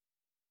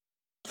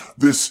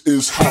This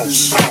is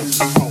house.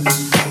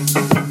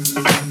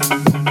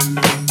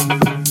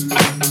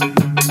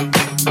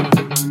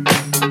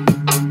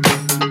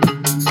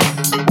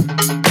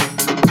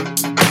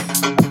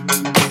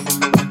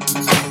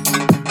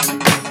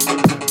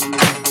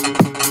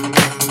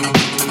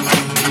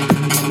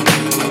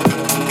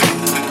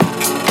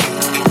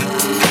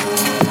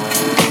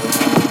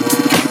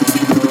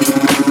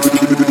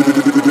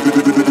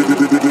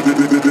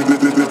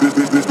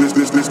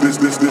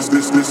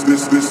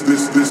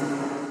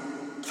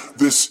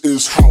 This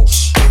is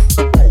house.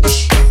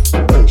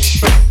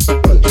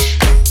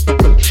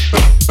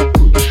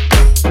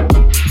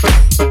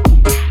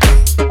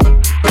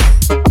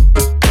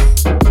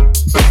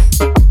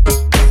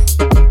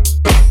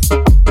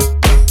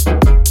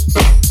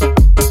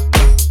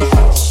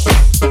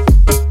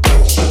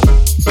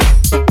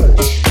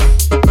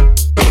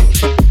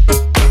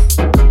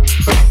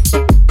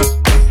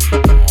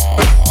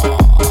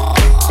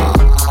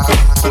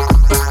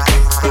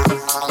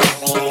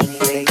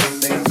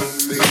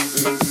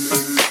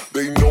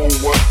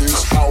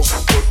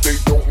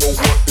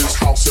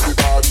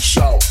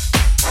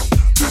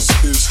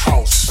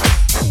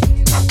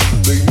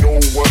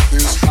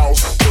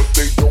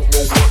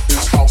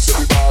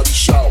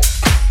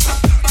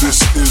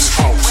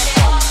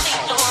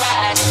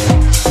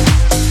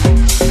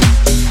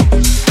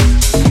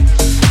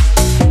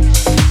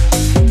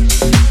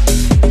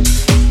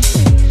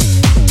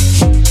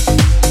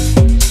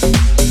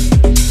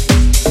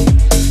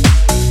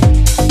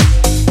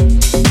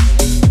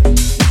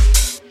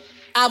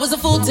 I was a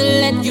fool to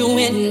let you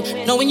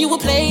in, knowing you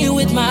would play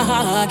with my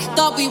heart.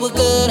 Thought we were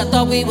good, I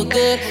thought we were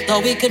good,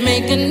 thought we could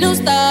make a new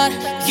start.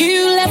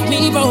 You left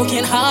me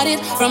broken hearted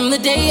from the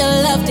day your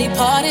love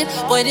departed.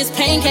 Boy, this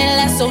pain can't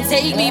last, so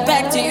take me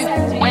back to you.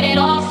 When it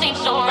all seems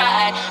so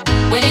right,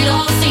 when it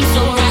all seems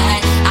so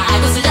right, I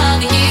was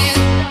loving you.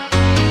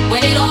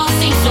 When it all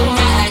seems so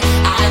right,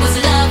 I was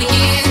loving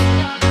you.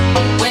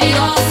 When it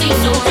all seems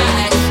so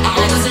right,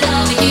 I was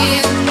loving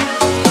you.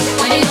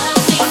 When it all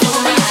seems so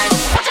right,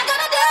 what you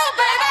gonna do,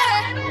 baby?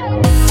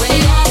 When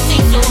it all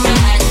seems so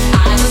right,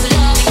 I was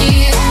loving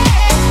you.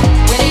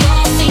 When it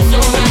all seems so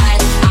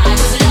right, I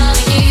was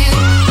loving you.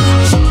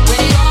 When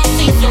it all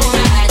seems so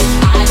right,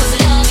 I was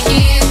loving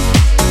you.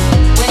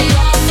 When it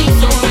all seems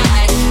so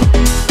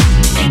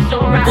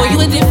right, boy, you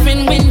were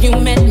different when you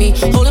met me.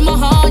 Holding my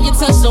heart, you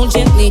touched so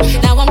gently.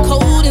 Now I'm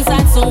cold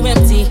inside, so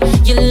empty.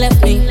 You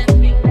left me.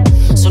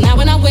 So now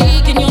when I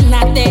wake and you're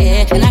not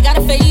there, and I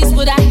gotta face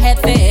what I had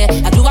there,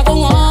 how do I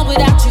go on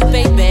without you,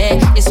 baby?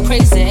 It's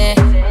crazy.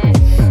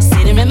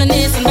 Sitting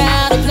reminiscing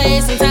about a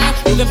place and time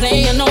you've been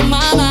playing on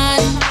my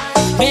mind.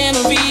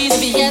 Memories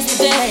of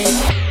yesterday.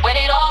 When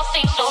it all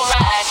seems so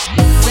right.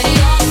 When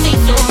it all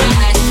seems so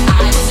right,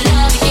 I was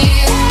loving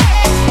you.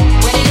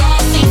 When it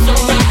all seems so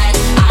right,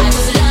 I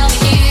was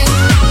loving you.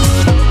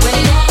 When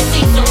it all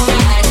seems so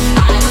right,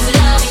 I was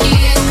loving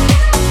you.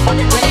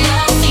 When it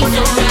all seems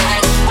so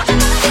right, what you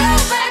gonna do,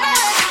 baby?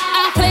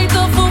 I played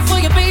the fool for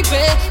you,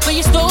 baby, but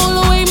you stole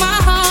away my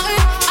heart.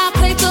 I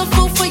played the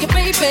fool for you,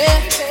 baby,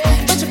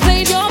 but you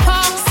played your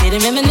part.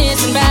 Sitting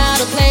reminiscing about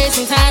a place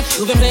and time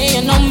you've been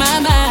playing on my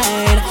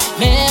mind.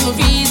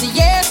 Memories of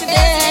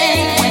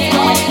yesterday. When it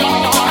all seems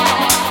so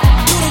right.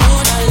 You the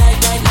one I like.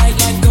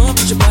 Go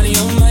put your body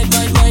on my.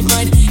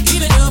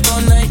 Keep it up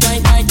all night.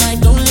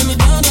 Don't let me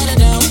down.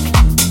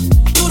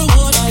 You the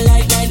one I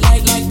like.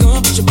 Go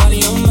put your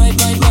body on my.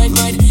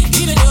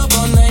 Keep it up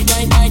all night.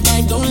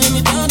 Don't let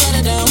me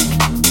down.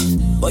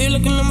 Boy, you're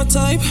looking like my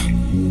type,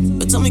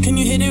 but tell me, can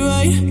you hit it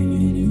right?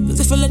 'Cause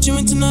if I let you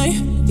in tonight,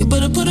 you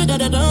better put it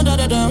down.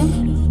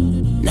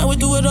 Now we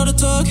do it all the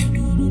talk.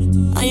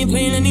 I ain't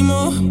playing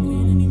anymore.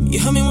 You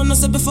heard me when I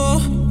said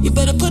before. You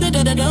better put it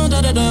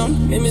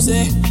down. Make me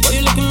say, boy,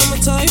 you're looking like my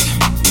type,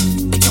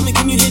 but tell me,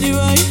 can you hit it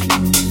right?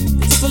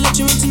 'Cause if I let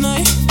you in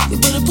tonight, you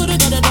better put it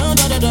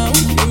down.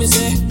 Make me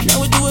say, now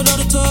we do it all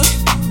the talk.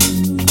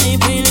 I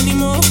ain't playing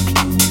anymore.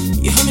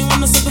 You heard me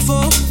when I said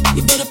before.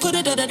 You better put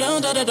it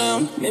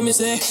down. Make me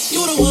say,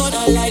 you the one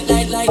I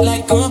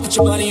like. Come on, put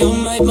your body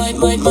on my.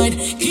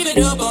 Keep it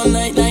up all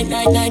night.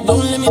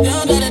 Don't let me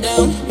down.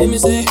 Make me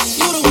say,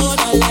 you the one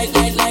I like.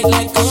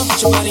 Come on,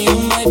 put your body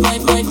on my. Keep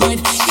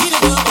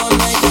it up all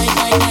night.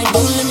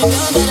 Don't let me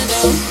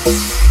down.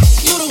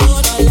 You the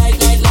one I like.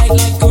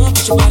 Come on,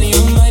 put your body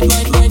on my.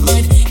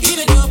 Keep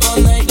it up all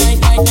night.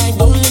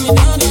 Don't let me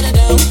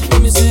down.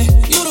 Make me say,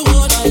 you the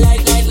one I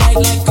like.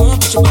 Come on,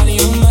 put your body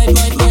on my.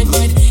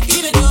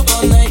 Keep it up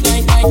all night.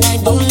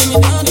 Don't let me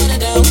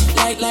down.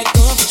 Like,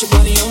 come on, put your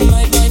body on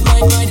my.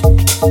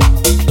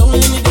 Don't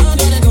let me down.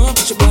 Come on,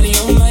 put your body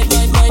on my.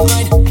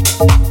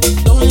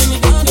 Don't let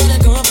me down.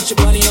 Come on, put your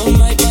body on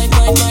my.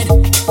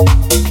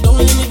 Don't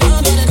let me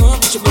down. Come on,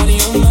 put your body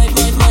on my.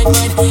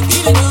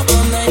 Keep it up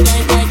all night.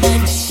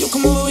 You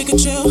come over, we can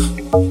chill.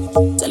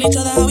 Tell each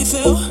other how we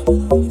feel.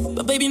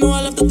 But baby, know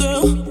I love the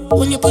thrill.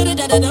 When you put it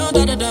down.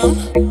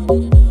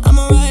 I'm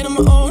alright on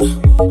my own,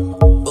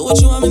 but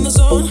with you I'm in the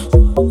zone.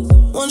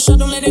 One shot,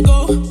 don't let it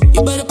go.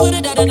 You better put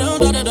it down.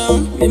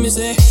 Make me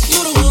say,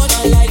 you the one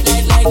I like.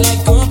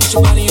 Come on, put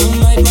your body on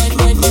my.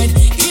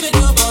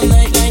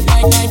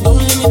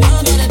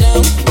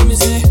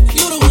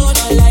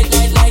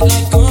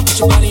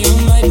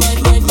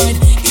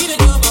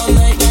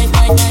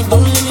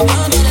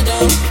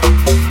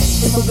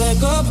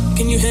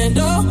 can you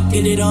handle?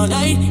 Get it all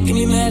night, give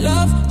me mad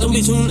love. Don't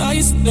be too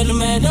nice, better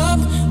man up.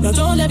 Now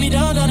don't let me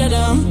down, da da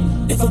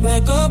down. If I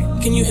back up,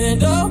 can you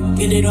handle?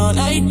 Get it all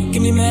night,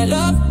 give me mad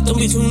love. Don't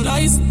be too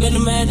nice, better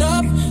man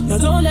up. Now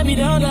don't let me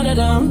down, da da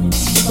down.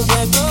 If I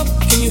back up,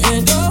 can you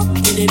handle?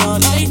 Get it all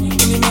night,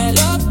 give me mad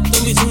love.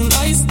 Don't be too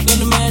nice,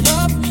 better man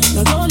up.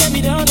 Now don't let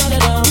me down, da da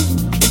down.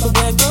 If I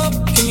back up,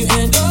 can you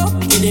handle?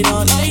 Get it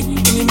all night,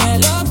 give me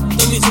mad love.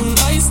 Don't be too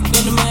nice,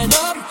 better man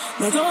up.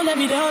 Now don't let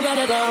me down, da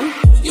da down.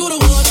 You the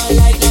one I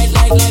like.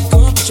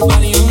 Come on, put your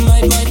body on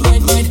my.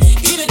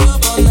 Keep it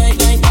up all night.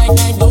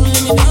 Don't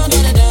let me down,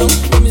 da da down.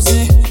 Let me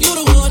say, you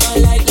the one I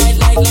like.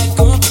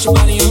 Come on, put your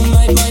body on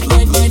my.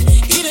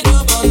 Keep it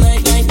up all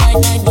night.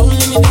 Don't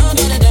let me down,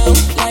 da da down.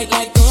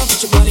 Come on,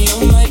 put your body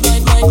on my.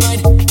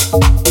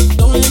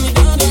 Don't let me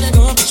down, da da.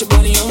 Come on, put your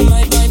body on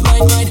my.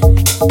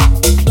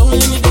 Don't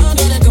let me down,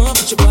 da da. Come on,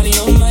 put your body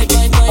on my.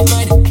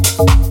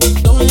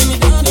 Don't let me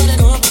down, da da.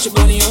 Come on, put your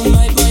body on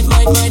my.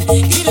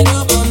 Keep it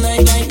up all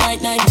night.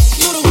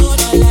 You the one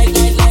I like.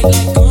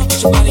 Come on,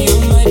 put your body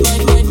on my.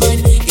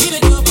 Keep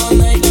it up all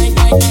night.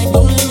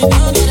 Don't let me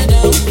down, da da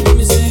down. Let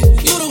me say,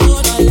 you the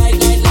one I like.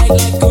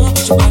 Come on,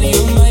 put your body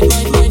on my.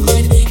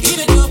 Keep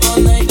it up all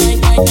night.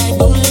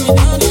 Don't let me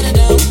down, da da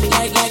down.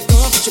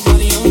 Come on, put your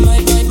body on my.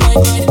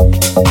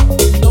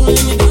 Don't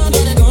let me down, da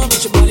da. Come on,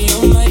 put your body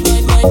on my.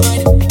 Don't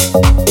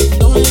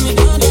let me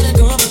down, da da.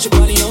 Come on, put your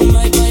body on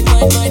my.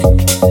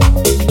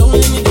 Don't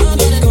let me down,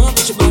 da da. Come on,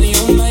 put your body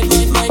on my.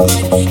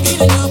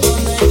 Keep it up all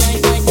night.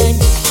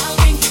 I'll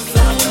bring you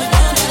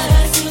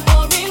flowers in the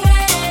pouring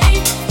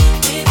rain.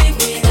 Living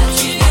without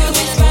you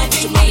is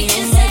driving me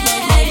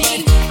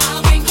insane.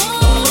 I'll bring you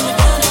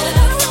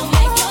love, don't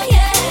make your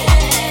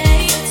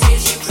yay.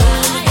 Tears you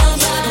cry, I'll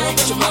dry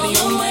them all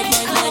away.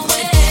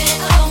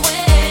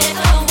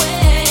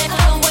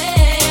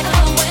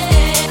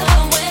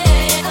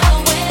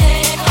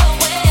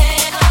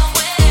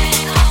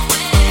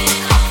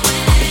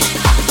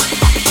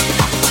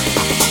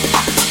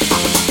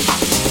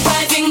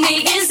 Driving me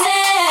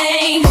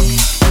insane.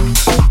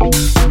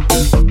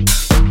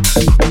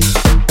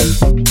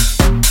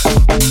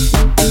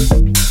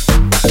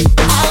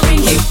 I'll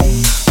bring you.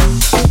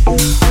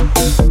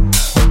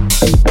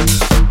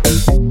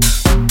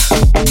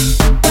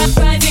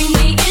 Driving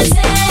me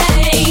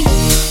insane.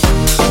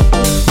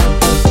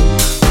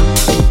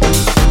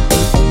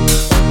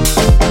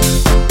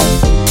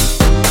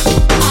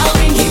 I'll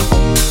bring you.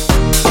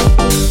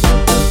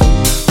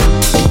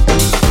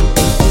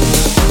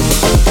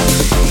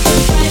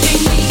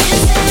 Driving me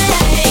insane.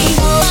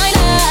 Oh my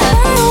love,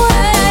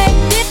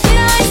 did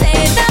I say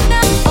that?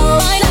 Oh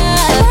my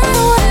love,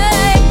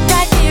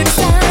 right here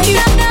beside you.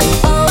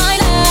 Oh my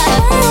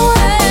love,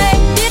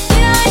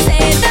 did I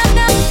say that?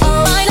 Oh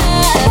my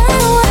love,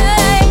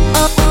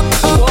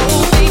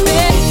 oh baby.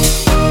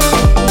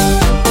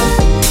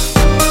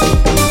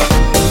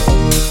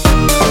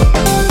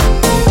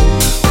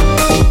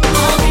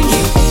 I'll bring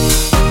you.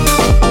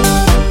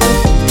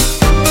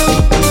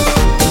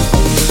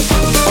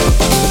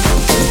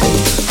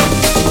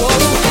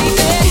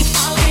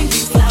 I'll bring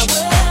you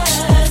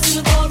flowers in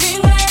the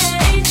pouring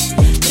rain.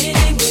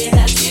 Living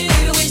without you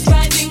is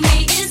driving me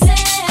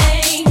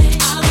insane.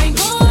 I'll bring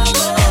you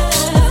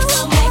flowers,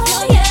 don't make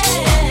your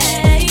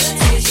yay.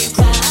 Tears you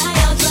cry,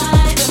 I'll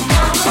dry them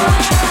all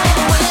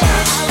away.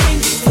 I'll bring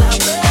you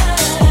flowers.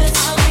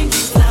 I'll bring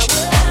you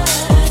flowers.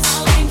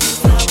 I'll bring you flowers. I'll bring you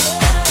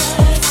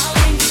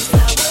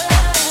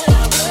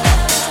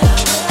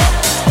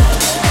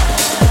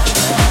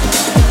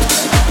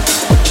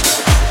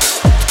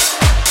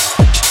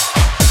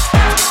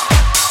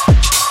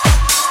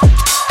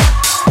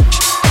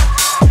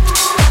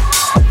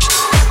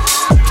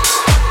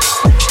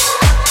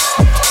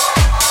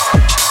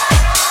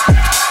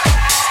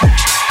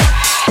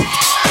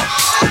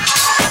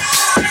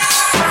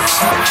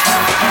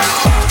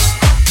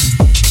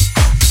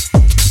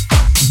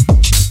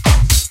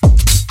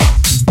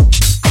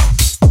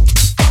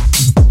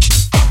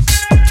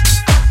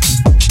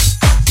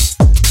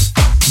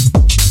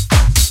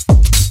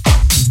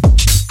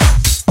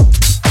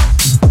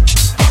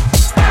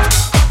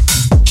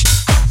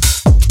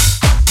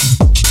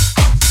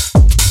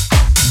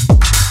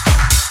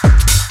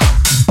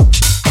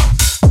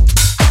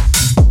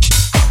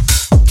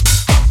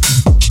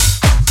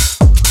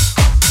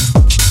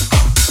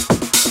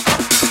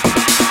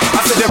I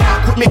said then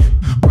rock with me.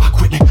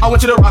 I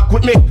want you to rock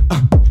with me.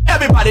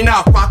 Everybody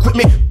now, rock with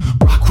me.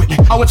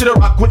 I want you to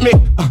rock with me.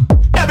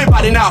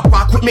 Everybody now,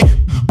 rock with me.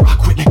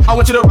 I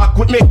want you to rock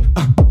with me.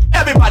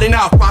 Everybody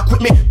now, rock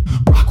with me.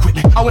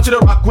 I want you to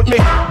rock with me.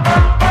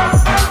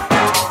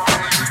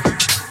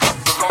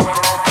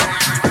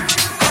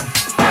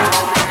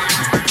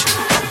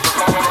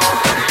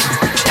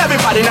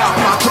 Everybody now,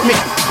 rock with me.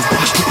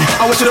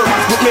 I want you to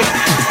rock with me.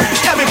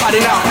 Everybody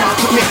now, rock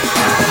with me.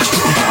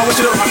 I want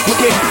you to rock with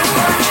me.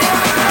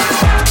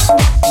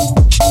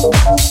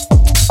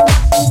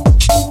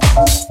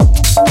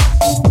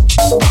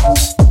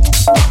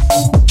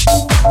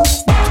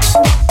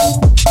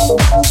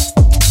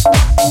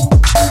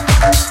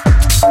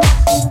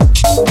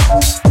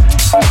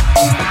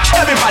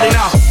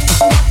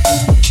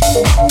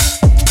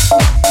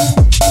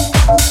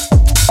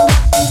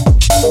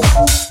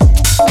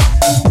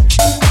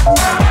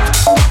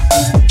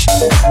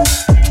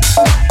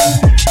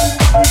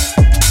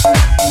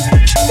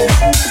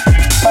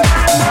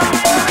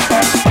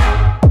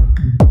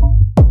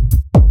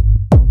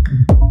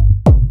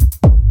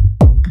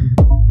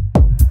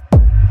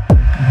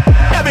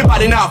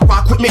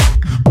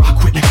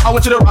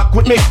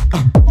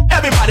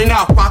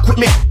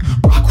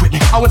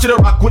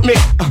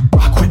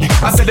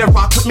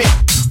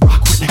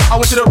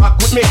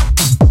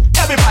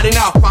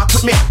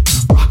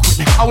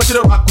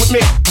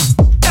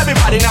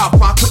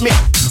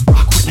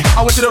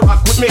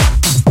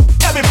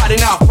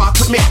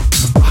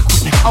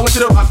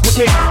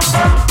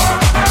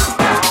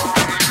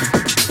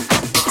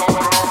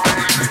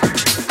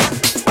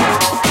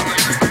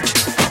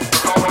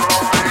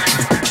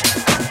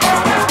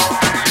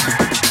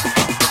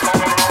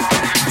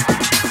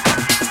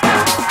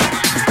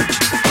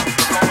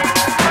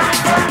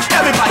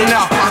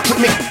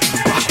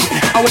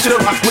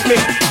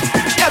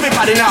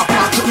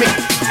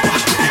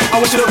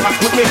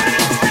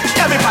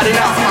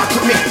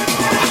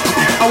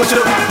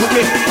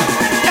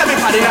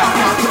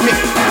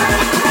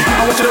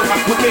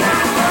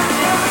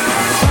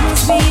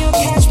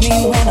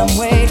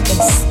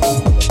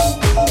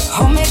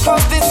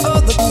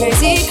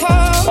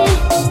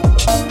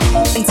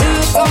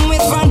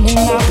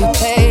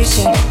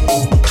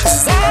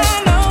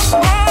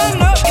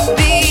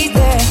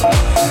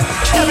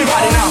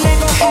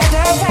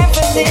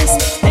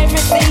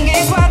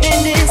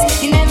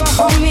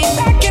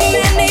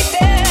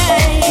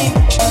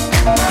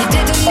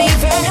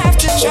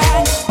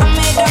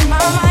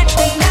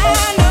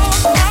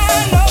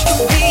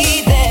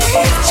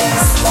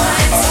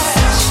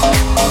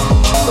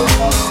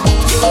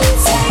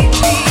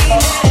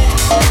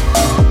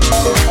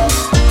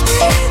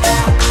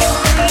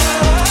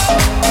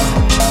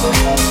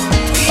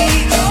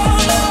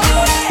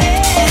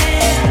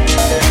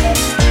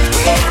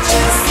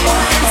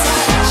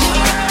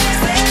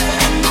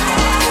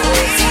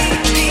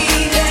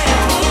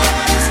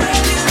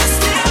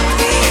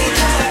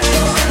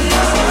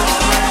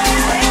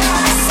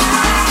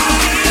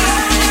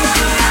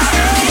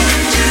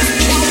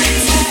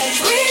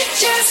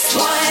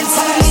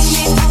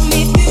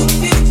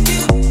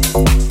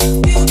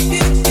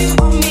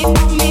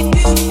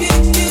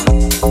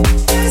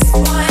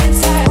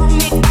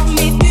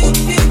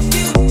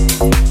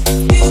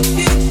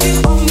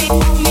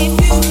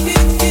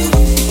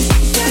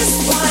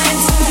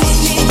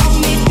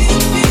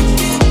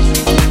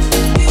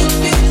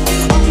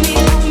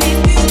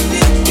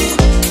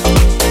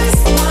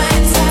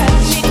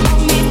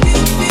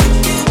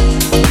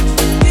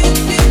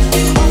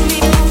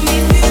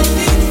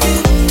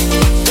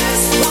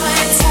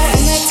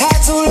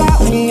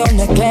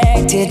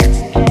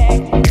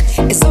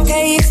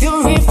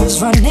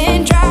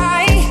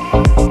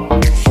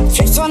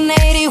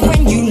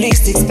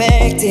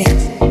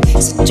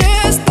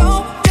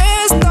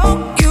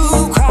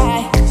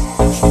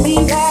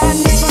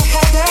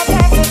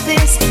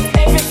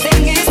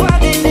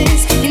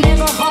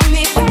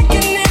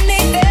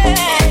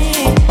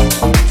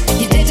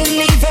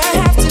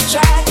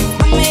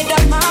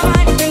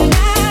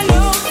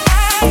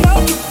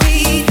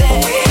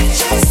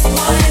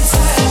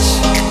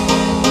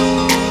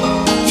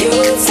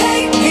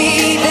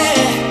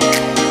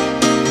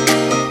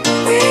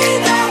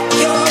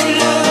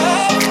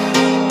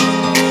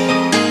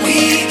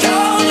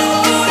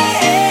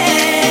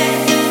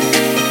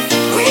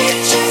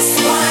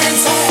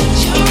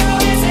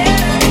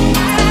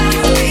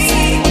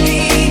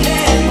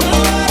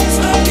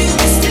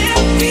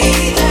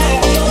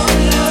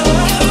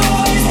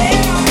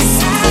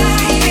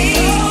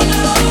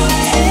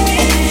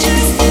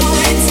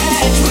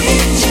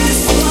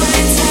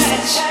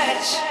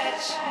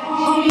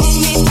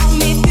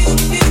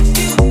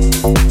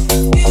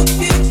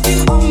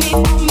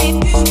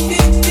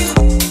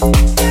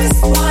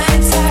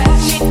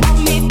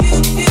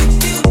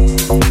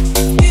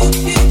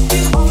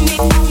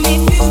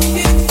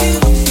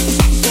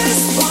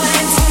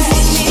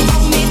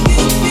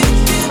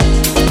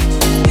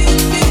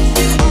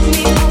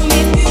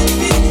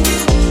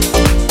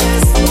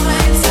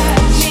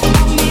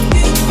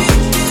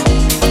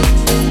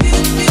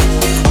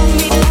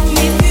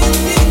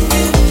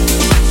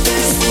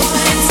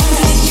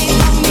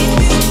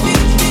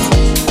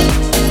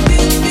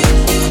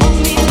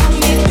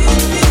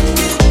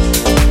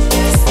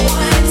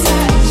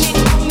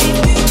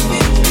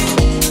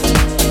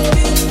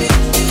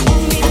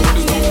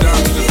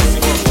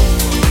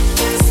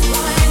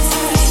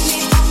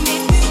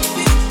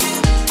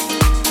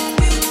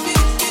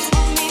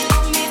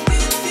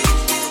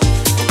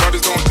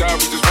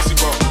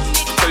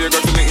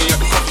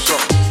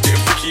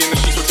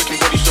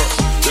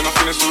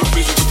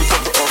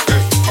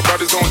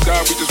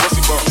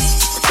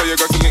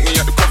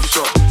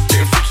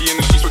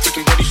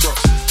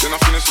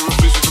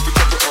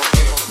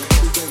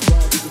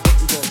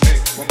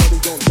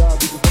 don't die,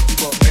 we just lucky,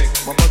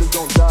 but my brothers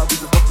don't die, we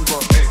just rusty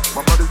buck.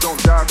 My brothers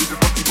don't die, we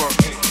just rusty buck.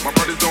 My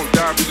brothers don't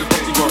die, we just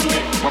rusty buck.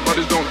 My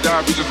brothers don't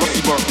die, we just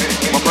rusty buck.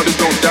 My brothers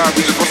don't die,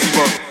 we just rusty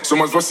buck. So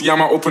much rusty, I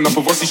might open up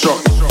a rusty shop.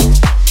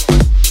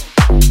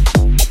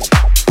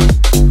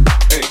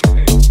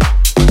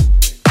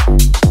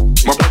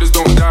 My brothers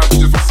don't die, we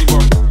just rusty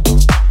buck.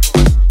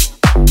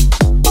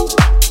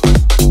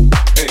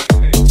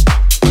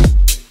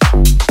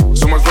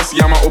 So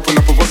much rusty, I might open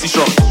up a rusty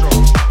shop.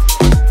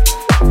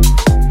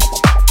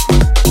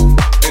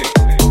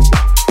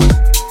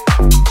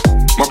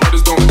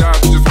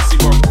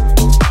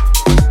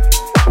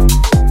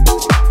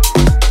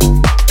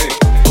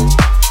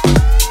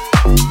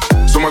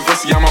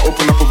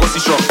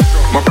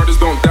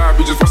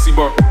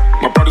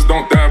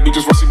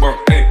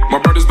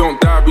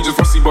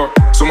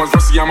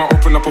 I'ma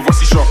open up a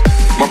rusty shop.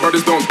 My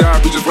brothers don't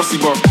die, we just rusty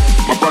buck.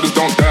 My brothers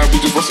don't die, we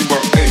just rusty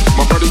buck. Hey,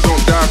 my brothers don't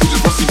die, we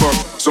just rusty buck.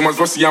 So much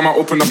rusty, I'ma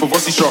open up a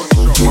rusty shop.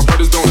 My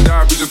brothers don't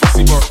die, we just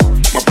rusty buck.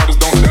 My brothers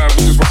don't die,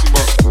 we just rusty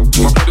buck.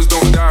 My brothers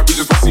don't die, we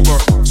just rusty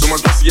buck. So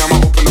much rusty, I'ma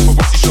open up a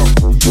rusty shop.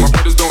 My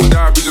brothers don't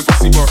die, we just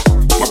rusty buck.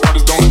 My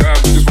brothers don't die,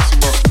 we just rusty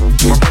buck.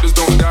 My brothers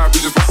don't die, we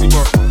just rusty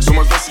buck. So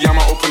much rusty,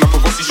 I'ma open up a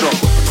rusty shop.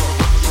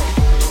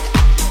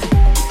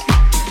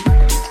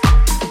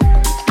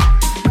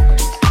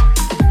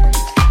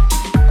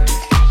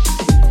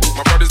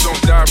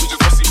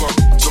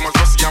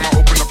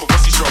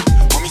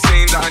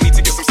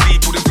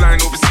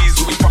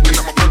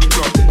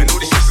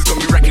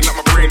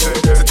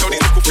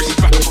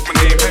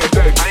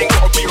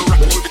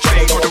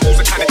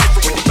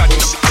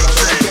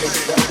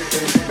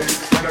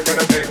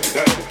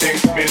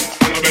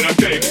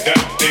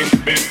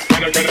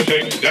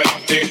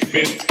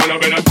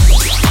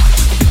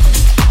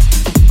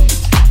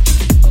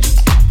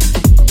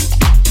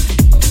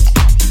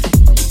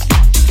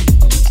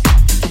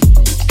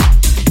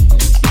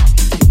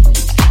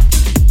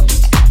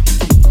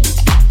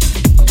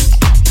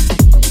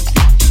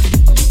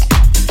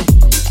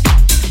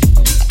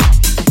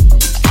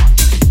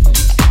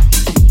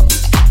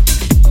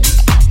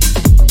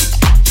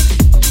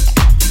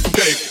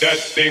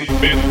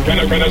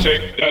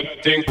 Shake that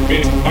thing,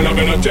 miss, and I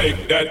better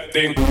take that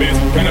thing, miss.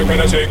 Can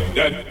I shake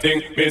that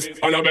thing, miss,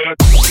 and I better.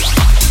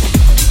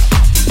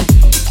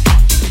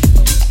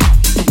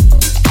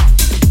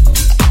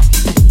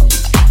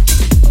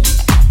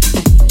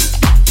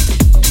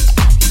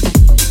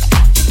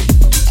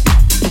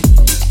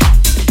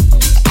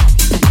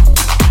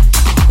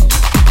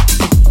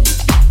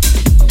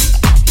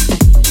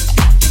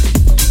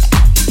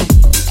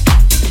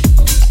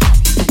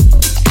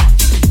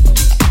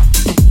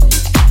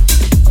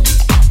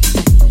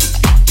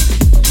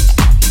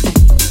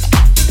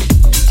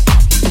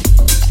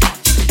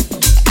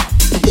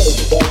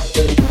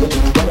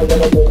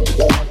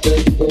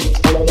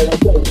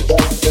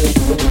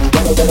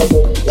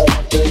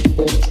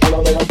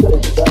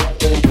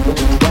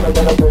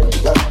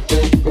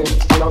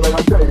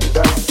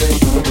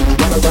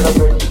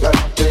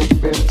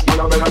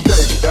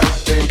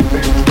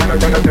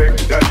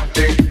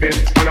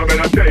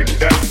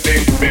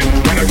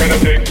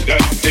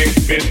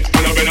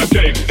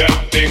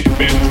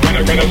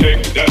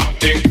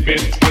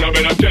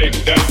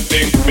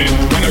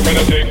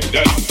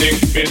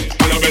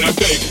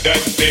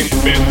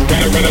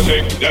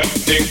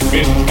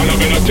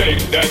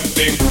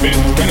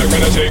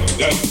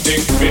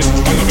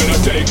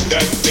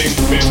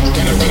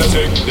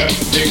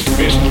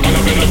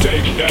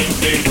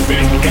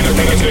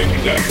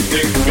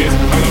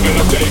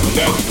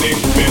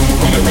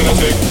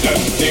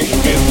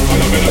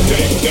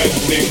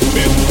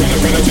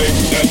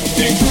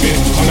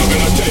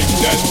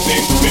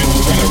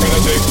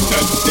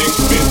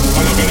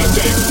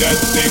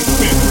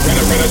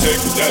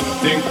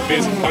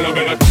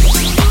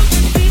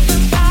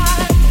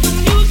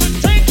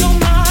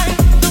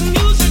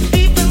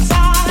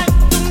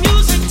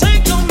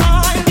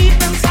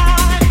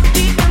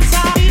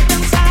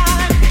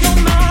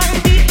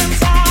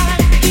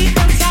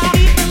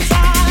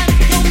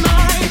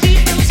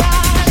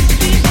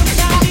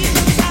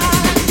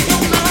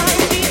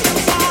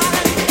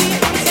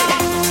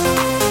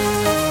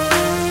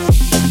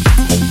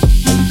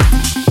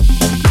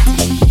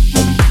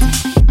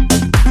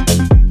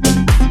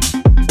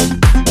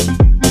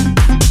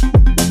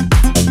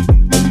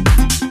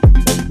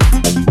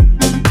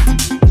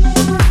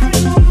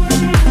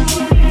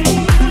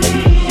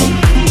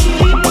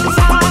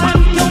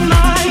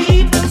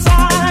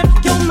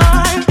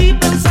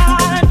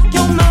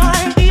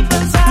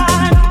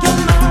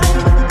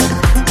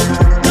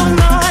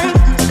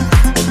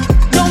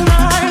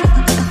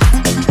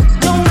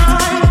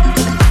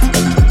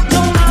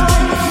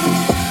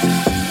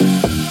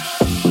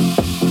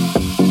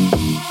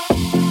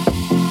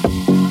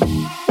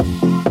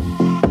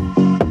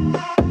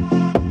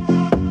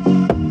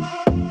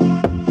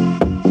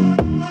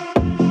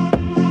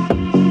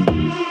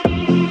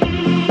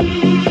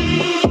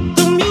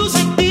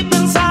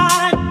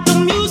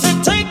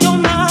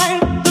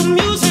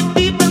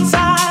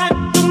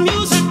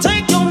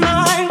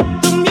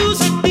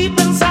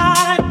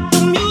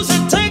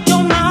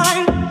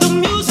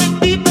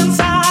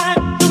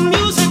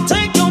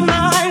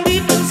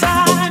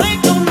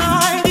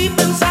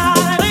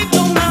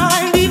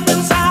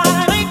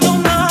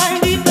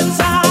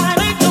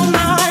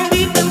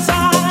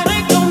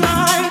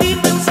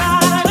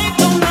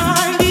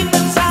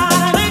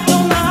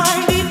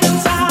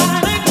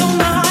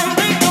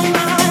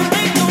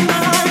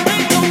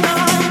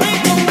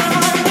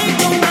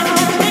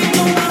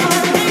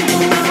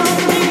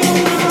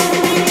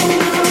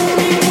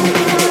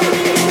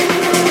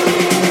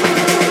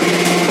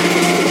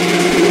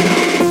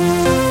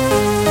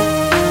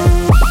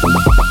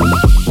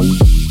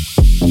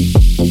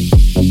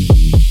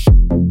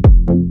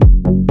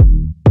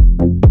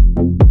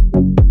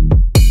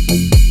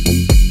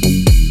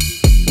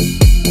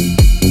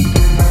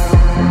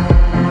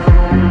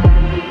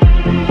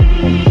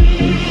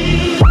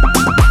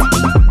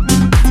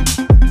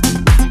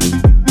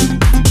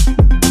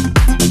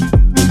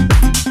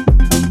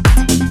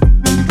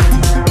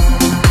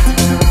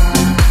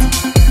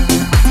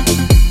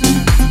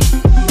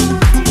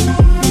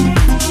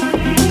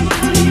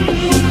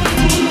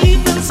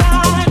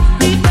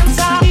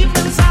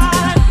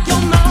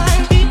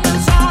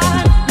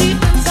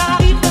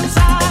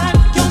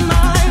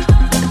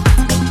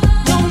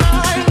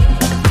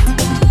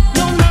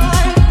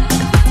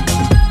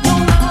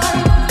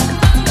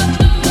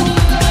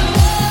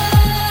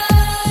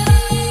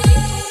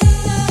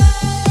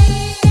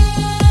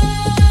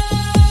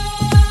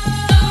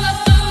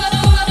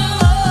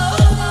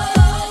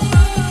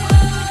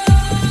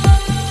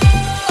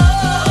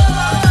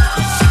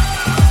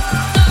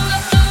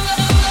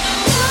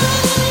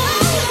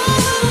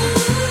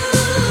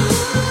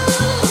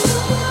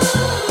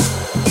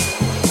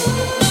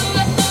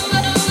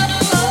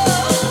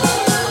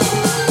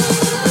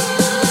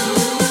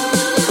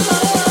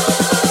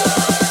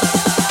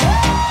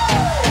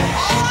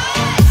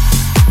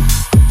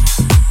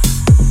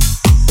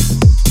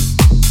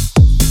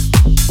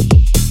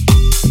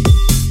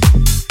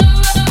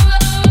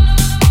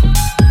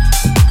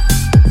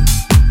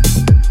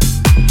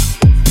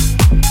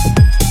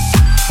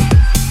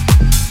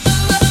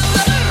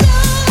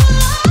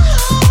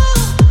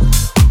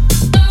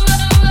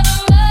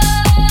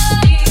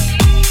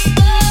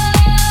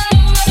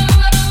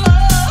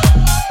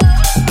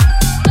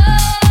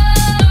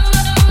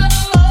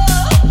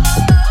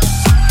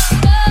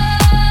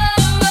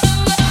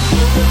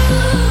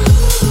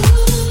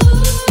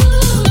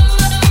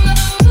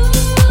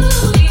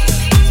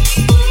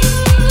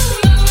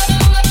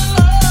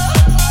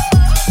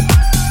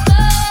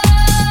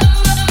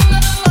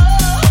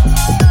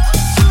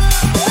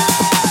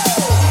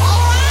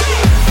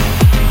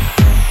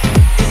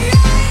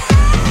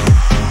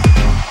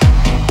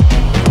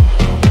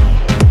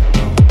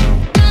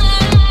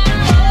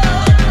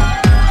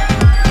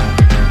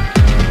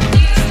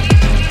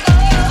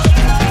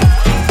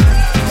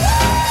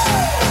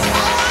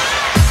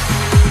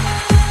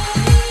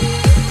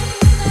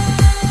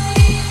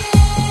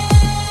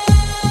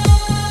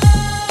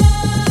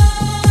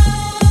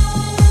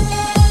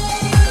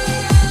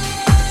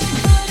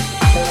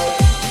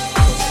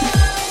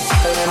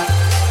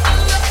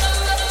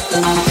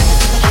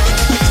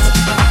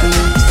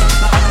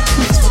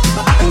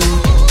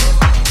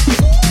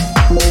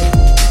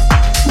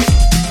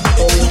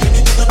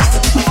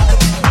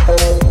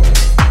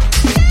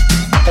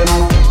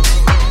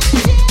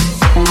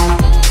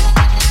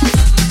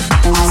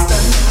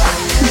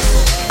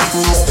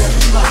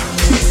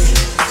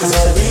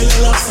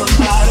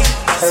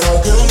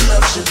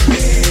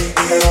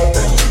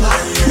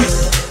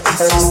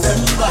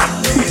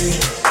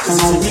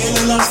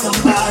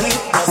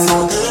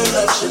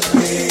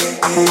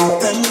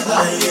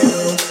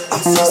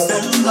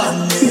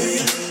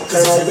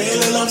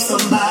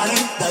 somebody,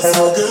 that's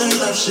how good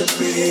love should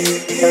be.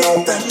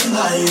 Stand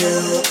by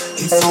you,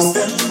 if you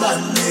stand by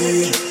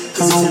me.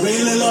 Cause if you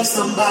really love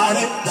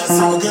somebody, that's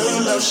how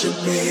good love should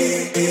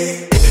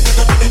be.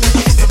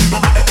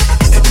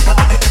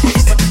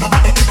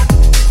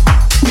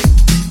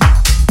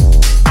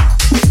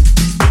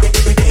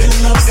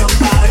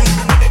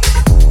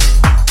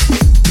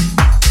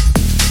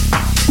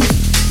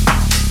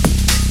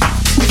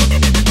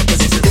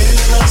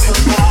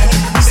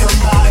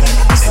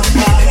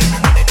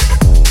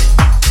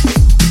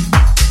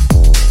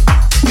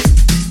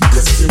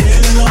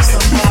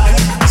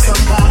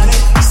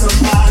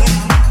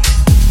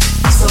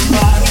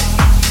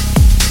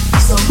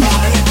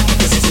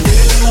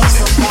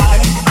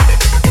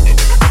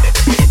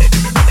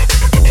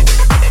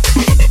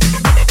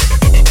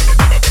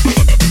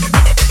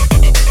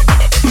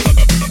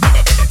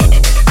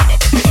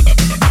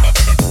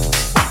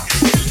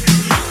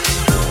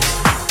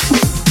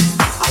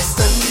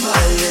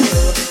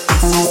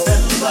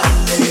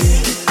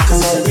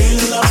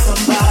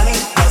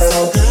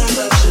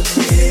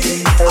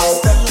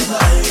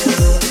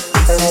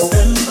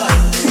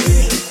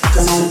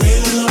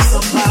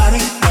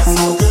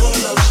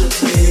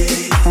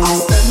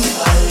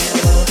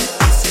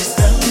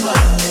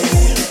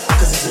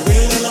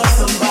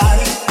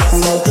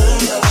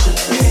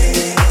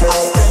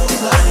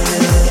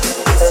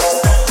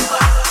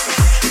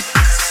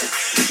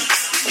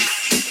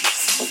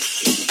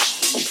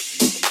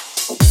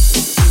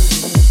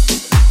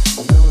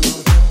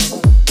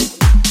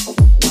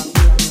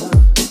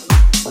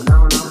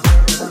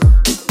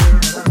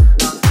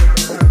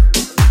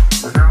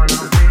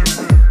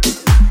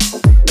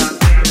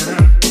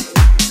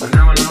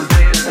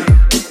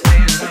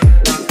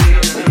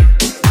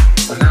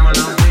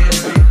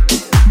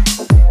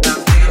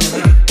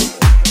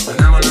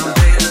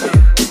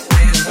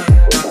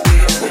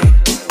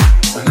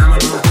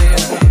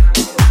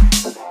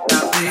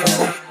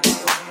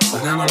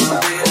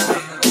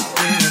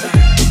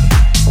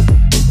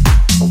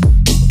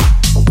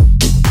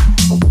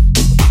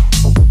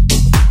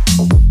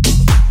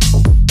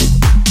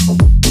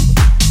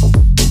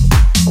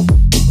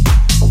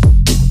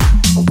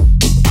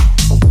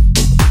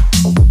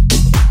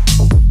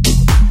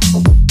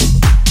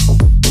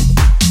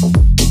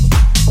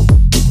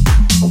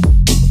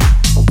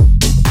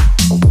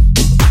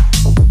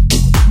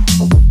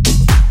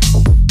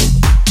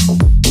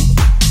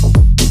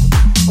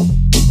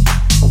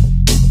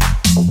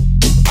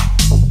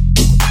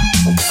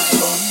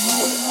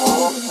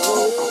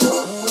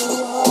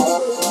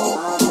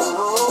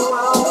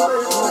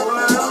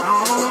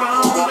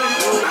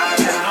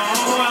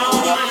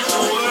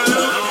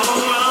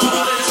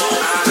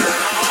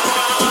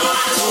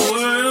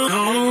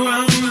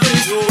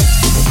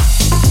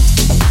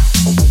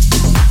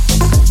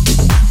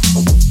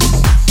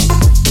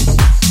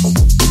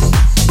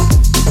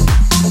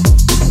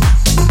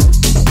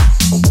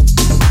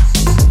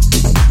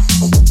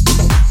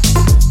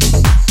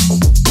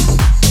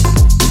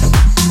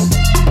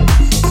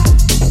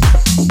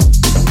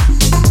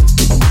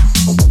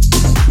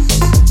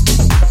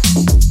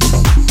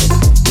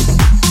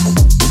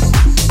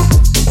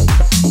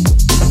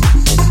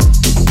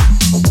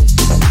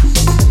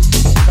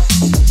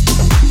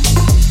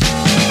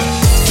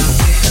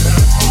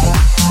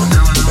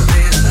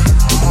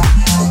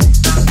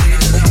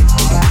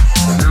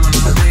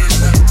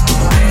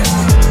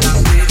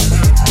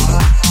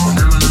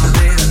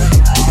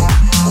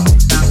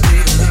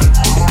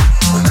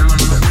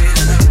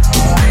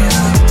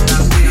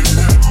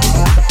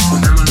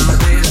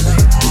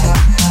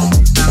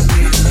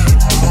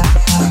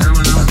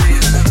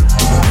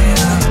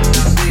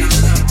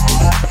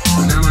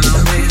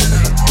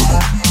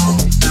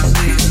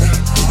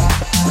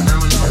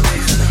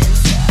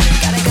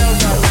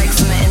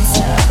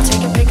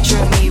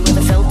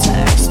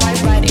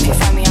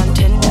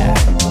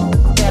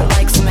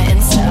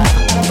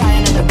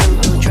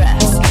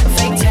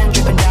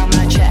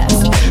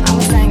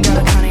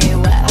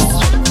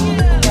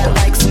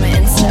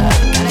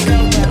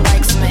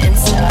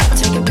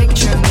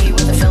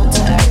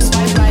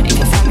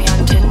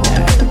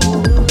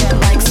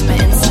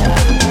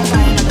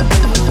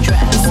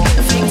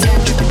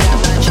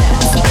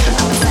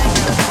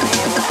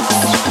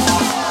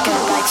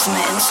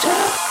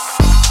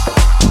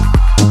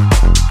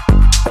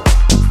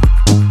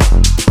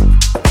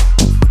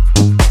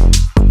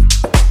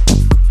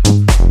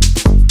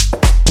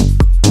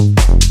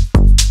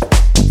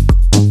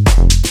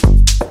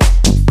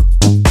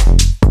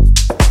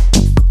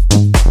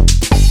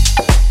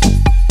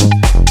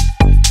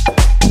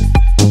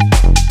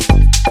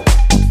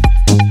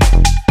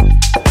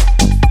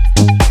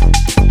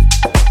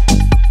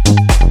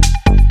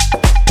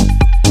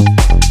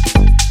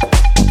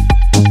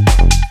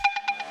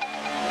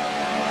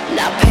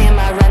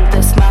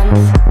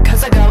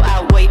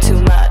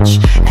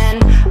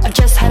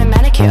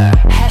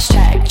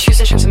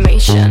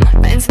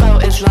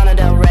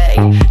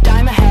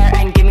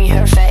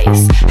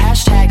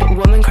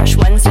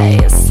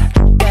 Wednesdays.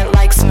 Get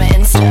likes on my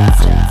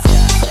Insta.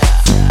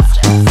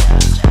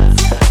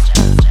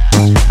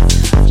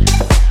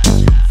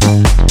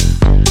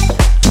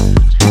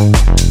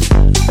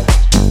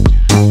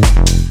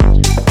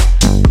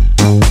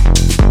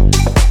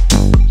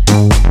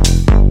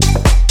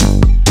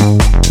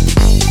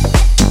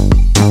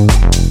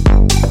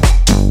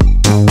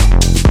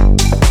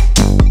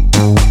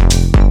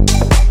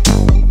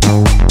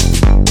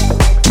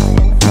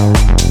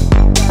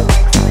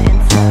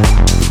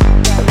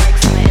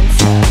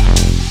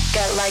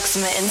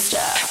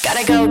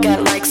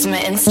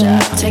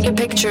 Take a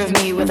picture of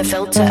me with a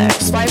filter.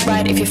 Swipe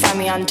right if you find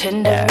me on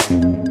Tinder.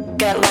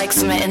 Get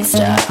likes on my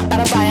Insta.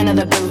 Gotta buy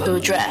another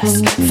boohoo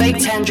dress. Fake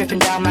tan dripping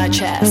down my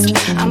chest.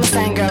 I'm a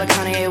fangirl like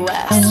Kanye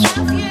West.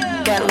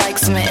 Get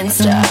likes on my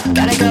Insta.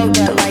 Gotta go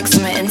get likes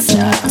on my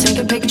Insta. Take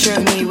a picture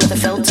of me with a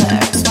filter.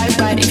 Swipe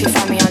right if you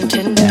find me on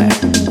Tinder.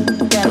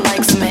 Get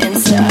likes on my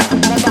Insta.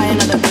 Gotta buy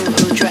another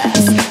boohoo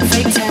dress.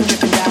 Fake tan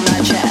dripping down my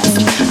chest.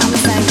 I'm a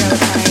fangirl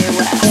like Kanye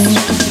West.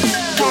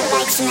 Get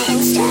likes on my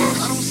Insta.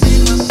 I don't see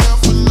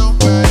myself with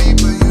nobody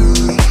but you.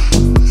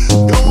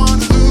 Don't wanna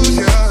lose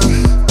ya.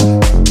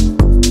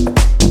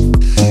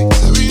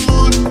 'Cause every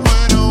morning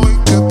when I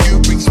wake up, you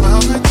bring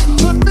smiles right to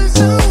my face.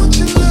 I want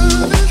you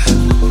love it.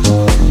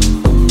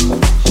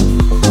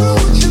 I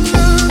want you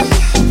love it.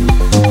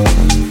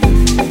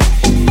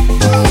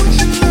 I want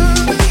you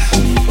love it.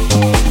 I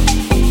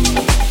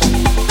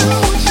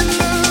want you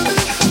love it.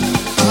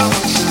 I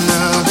want you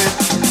love it.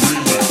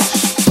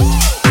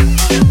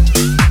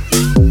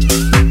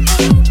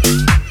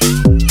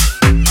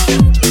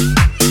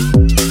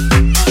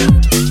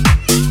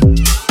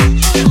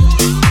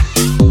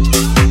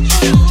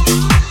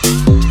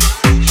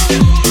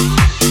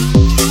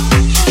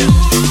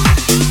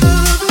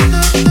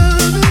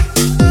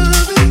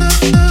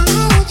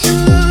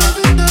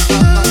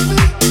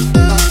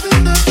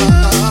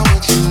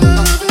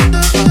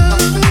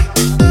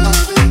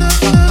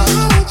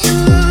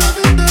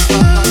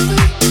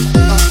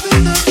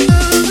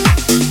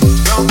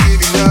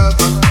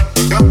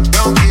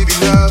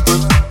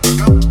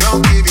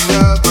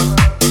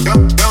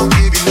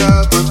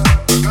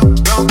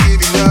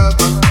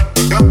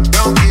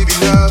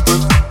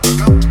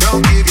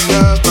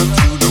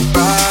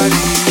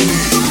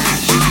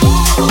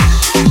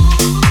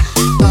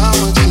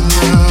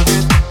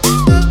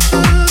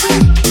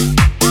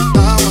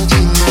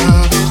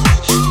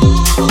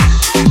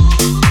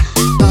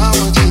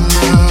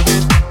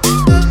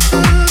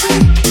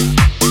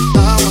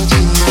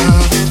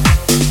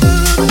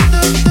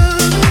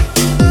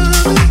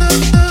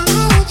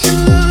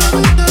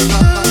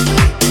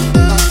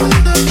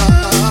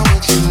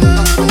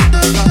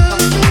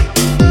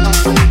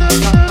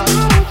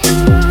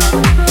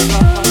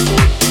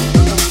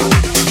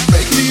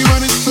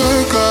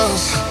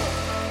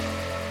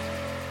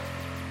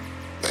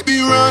 Baby,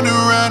 round and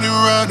round and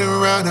round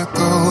and round I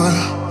go.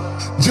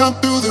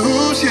 Jump through the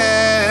hoops,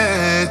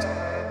 yeah.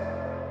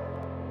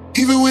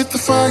 Even with the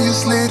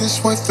fire's lit,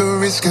 it's worth the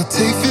risk. I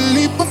take the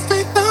leap of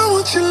faith. I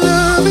want you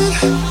love it.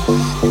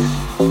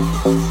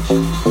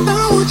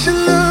 I want you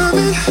love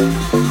it.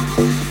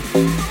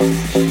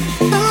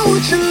 I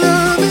want you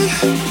love it.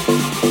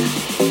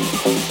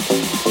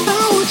 I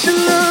want you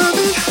love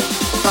it.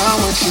 I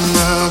want you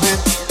love it.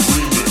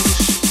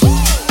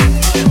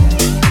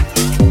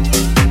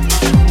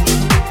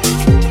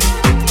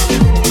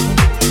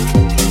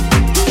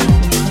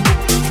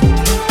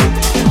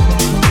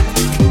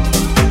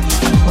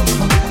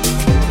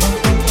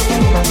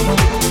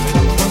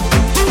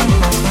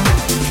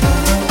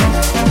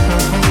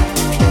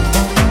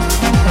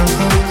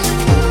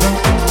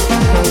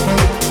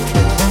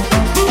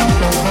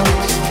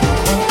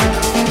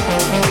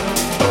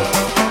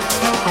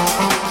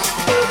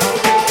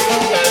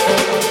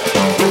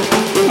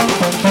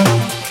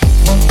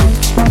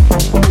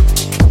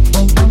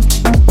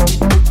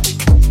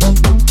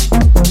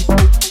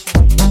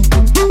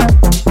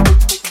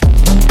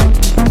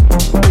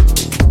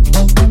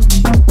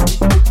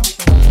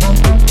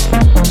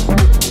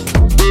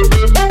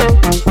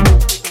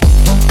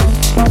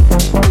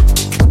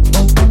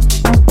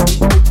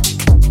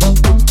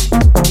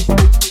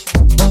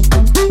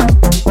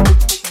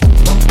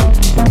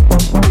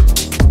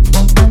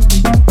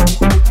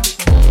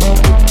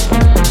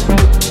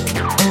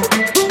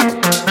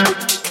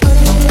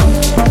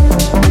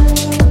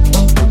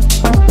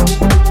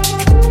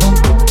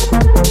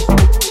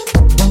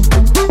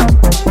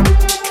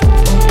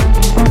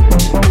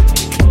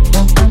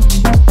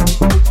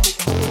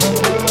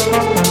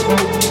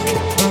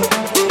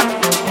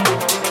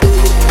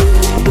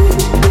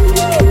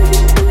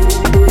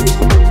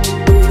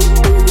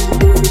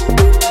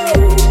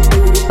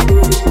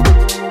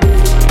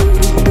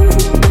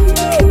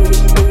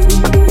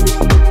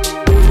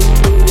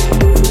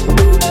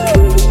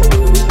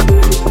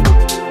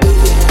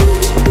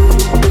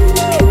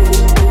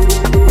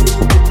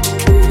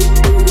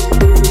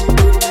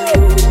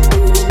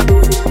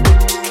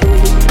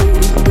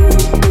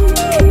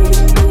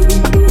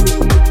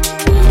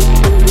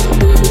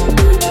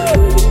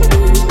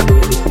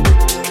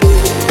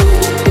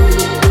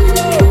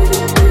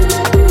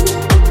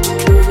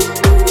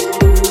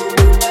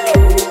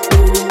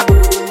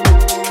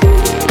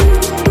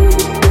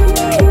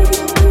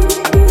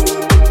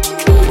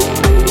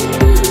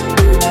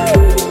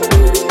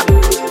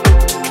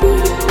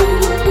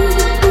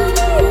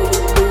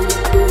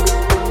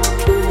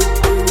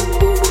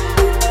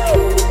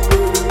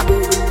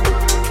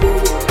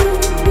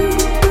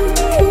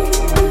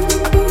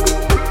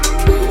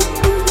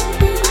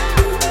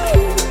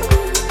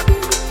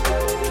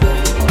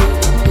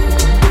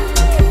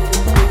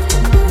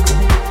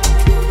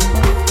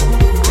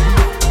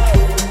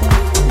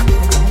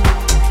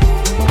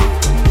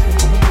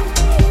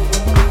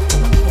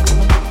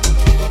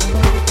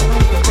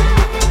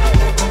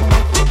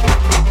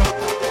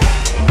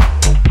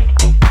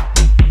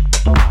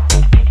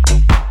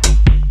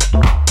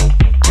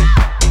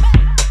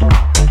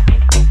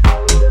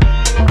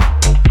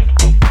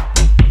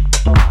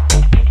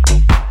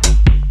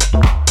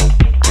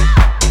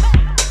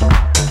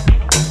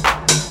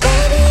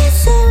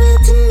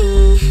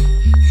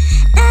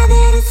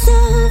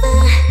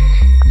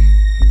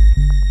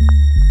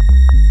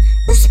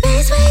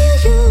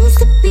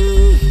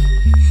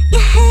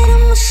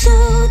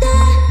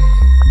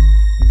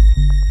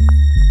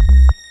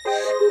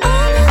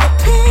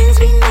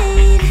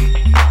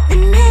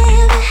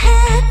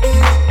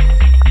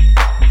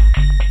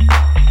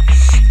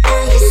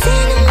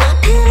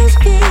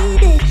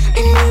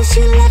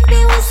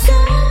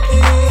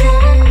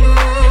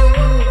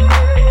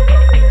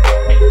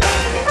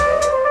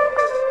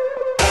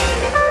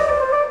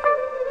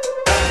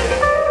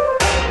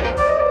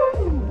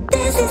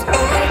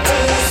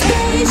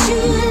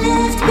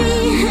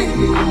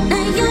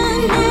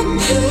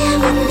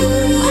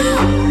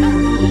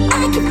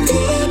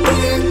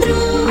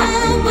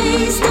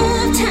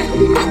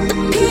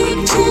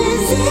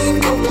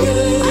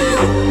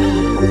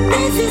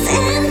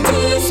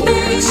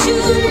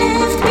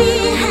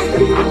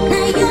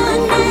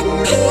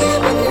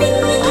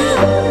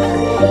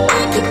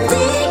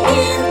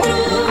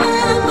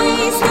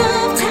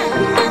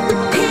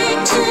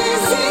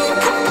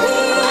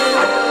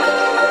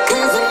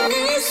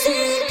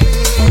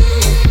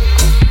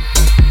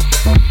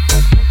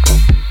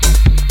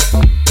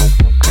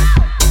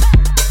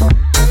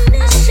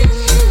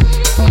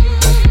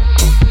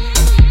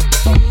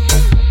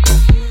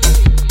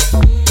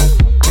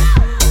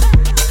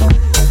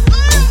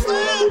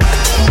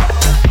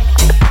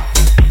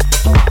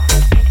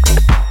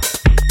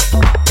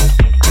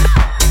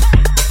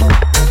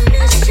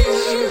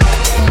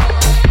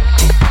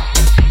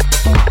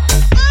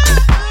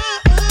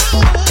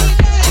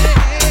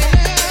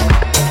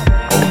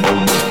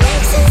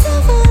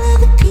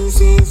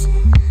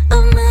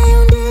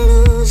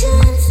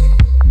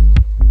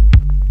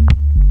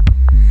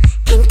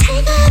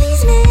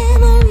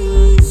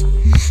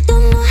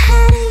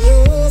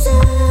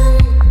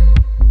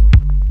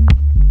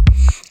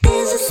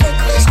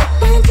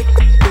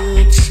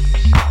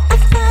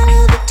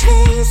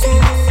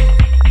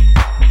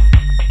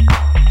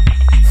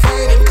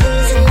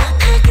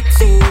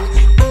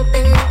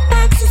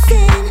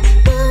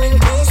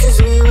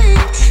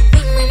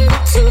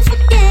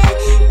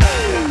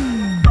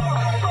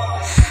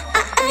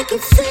 keep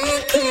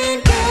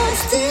thinking you're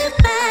still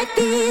right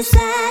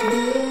beside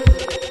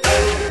me.